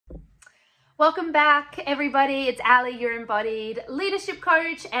Welcome back, everybody. It's Ali, your embodied leadership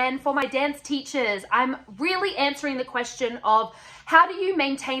coach. And for my dance teachers, I'm really answering the question of how do you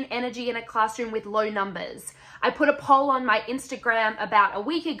maintain energy in a classroom with low numbers? I put a poll on my Instagram about a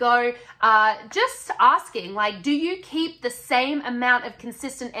week ago, just asking, like, do you keep the same amount of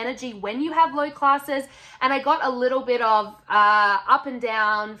consistent energy when you have low classes? And I got a little bit of up and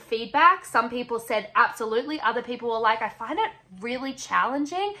down feedback. Some people said absolutely. Other people were like, I find it really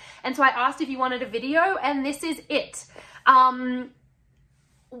challenging. And so I asked if you wanted a video, and this is it. All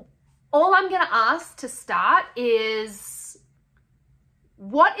I'm going to ask to start is,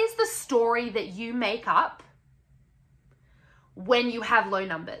 what is the story that you make up when you have low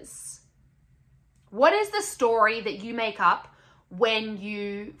numbers? What is the story that you make up when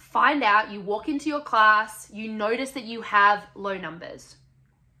you find out, you walk into your class, you notice that you have low numbers?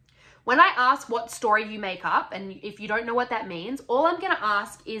 When I ask what story you make up, and if you don't know what that means, all I'm going to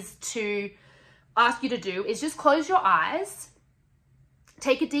ask you to do is just close your eyes,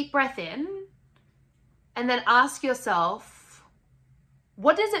 take a deep breath in, and then ask yourself,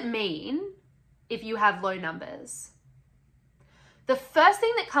 what does it mean if you have low numbers? The first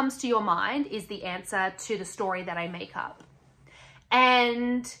thing that comes to your mind is the answer to the story that I make up.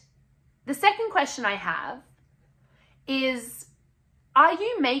 And the second question I have is, are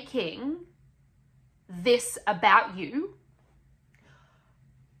you making this about you,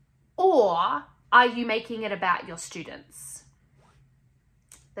 or are you making it about your students?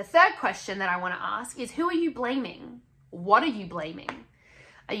 The third question that I want to ask is, who are you blaming? What are you blaming?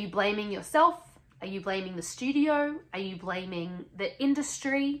 Are you blaming yourself? Are you blaming the studio? Are you blaming the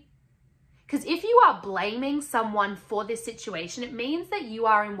industry? Because if you are blaming someone for this situation, it means that you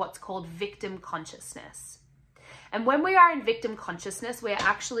are in what's called victim consciousness. And when we are in victim consciousness, we're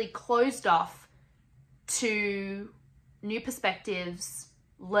actually closed off to new perspectives,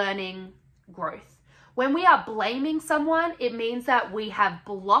 learning, growth. When we are blaming someone, it means that we have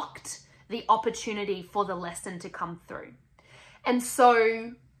blocked the opportunity for the lesson to come through. And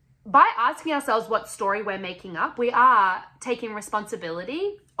so by asking ourselves what story we're making up, we are taking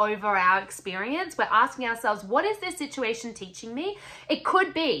responsibility over our experience. We're asking ourselves, what is this situation teaching me? It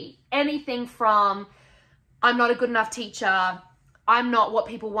could be anything from, I'm not a good enough teacher, I'm not what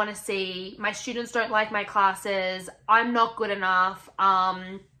people want to see, my students don't like my classes, I'm not good enough,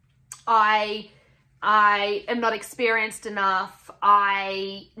 I am not experienced enough,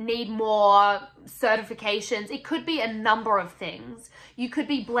 I need more certifications. It could be a number of things. You could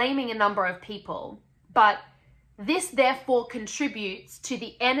be blaming a number of people, but this therefore contributes to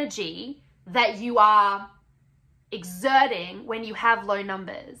the energy that you are exerting when you have low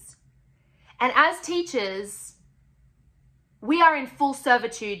numbers. And as teachers, we are in full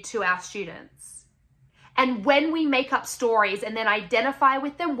servitude to our students. And when we make up stories and then identify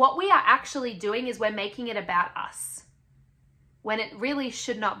with them, what we are actually doing is we're making it about us, when it really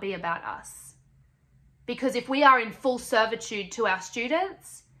should not be about us. Because if we are in full servitude to our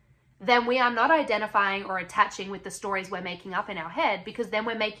students, then we are not identifying or attaching with the stories we're making up in our head, because then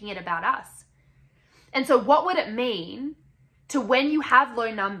we're making it about us. And so what would it mean to, when you have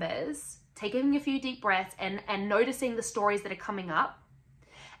low numbers, taking a few deep breaths and noticing the stories that are coming up,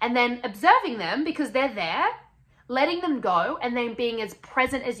 and then observing them because they're there, letting them go, and then being as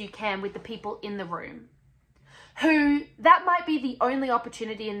present as you can with the people in the room, who that might be the only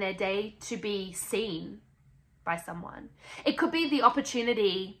opportunity in their day to be seen by someone. It could be the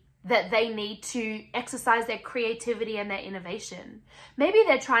opportunity that they need to exercise their creativity and their innovation. Maybe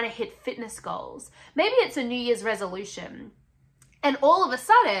they're trying to hit fitness goals. Maybe it's a New Year's resolution. And all of a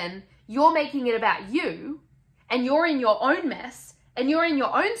sudden, you're making it about you, and you're in your own mess, and you're in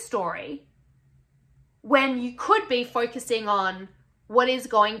your own story, when you could be focusing on what is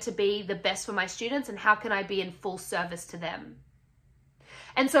going to be the best for my students and how can I be in full service to them.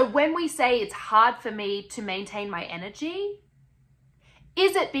 And so when we say it's hard for me to maintain my energy,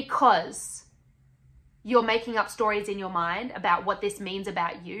 is it because you're making up stories in your mind about what this means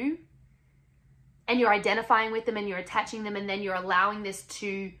about you, and you're identifying with them and you're attaching them, and then you're allowing this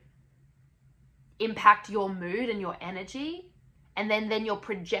to impact your mood and your energy? And then you're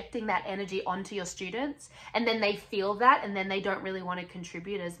projecting that energy onto your students, and then they feel that, and then they don't really want to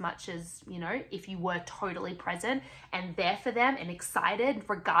contribute as much as, you know, if you were totally present and there for them and excited,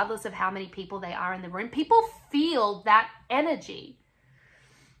 regardless of how many people they are in the room. People feel that energy.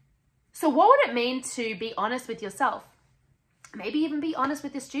 So what would it mean to be honest with yourself? Maybe even be honest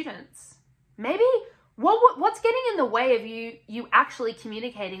with your students. Maybe what's getting in the way of you actually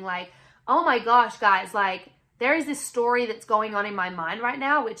communicating, like, oh my gosh, guys, like, there is this story that's going on in my mind right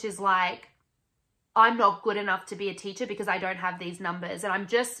now, which is like, I'm not good enough to be a teacher because I don't have these numbers. And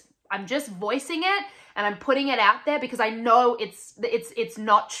I'm just voicing it and I'm putting it out there because I know it's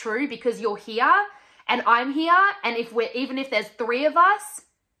not true, because you're here and I'm here. And even if there's 3 of us,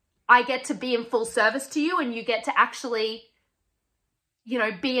 I get to be in full service to you, and you get to actually, you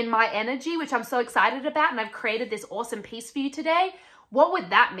know, be in my energy, which I'm so excited about. And I've created this awesome piece for you today. What would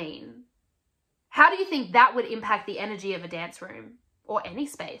that mean? How do you think that would impact the energy of a dance room or any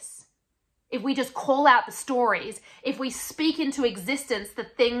space? If we just call out the stories, if we speak into existence the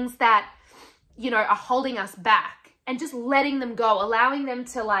things that, you know, are holding us back, and just letting them go, allowing them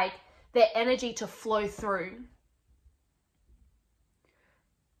to, like, their energy to flow through.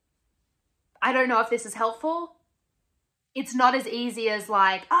 I don't know if this is helpful. It's not as easy as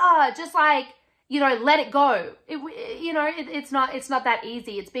like, just like, you know, let it go. It's not that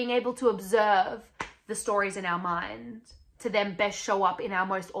easy. It's being able to observe the stories in our mind to then best show up in our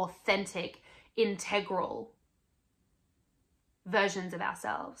most authentic, integral versions of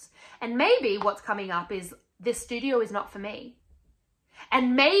ourselves. And maybe what's coming up is, this studio is not for me.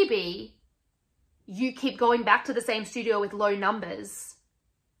 And maybe you keep going back to the same studio with low numbers,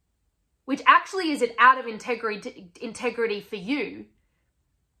 which actually is out of integrity for you.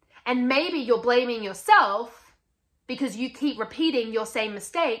 And maybe you're blaming yourself because you keep repeating your same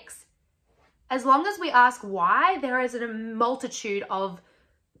mistakes. As long as we ask why, there is a multitude of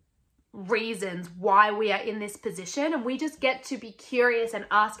reasons why we are in this position, and we just get to be curious and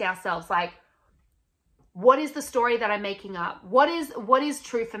ask ourselves, like, what is the story that I'm making up? What is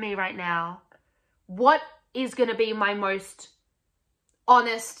true for me right now? What is going to be my most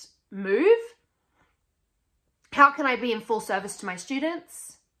honest move? How can I be in full service to my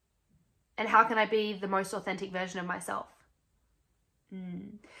students? And how can I be the most authentic version of myself?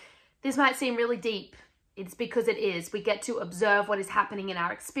 This might seem really deep. It's because it is. We get to observe what is happening in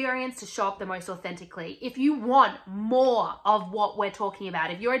our experience to show up the most authentically. If you want more of what we're talking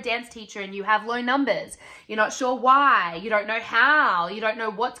about, if you're a dance teacher and you have low numbers, you're not sure why, you don't know how, you don't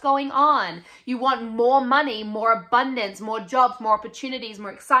know what's going on, you want more money, more abundance, more jobs, more opportunities,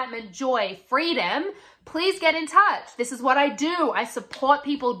 more excitement, joy, freedom, please get in touch. This is what I do. I support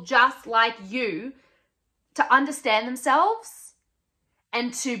people just like you to understand themselves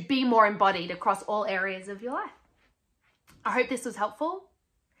and to be more embodied across all areas of your life. I hope this was helpful.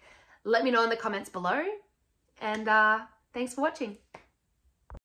 Let me know in the comments below, and thanks for watching.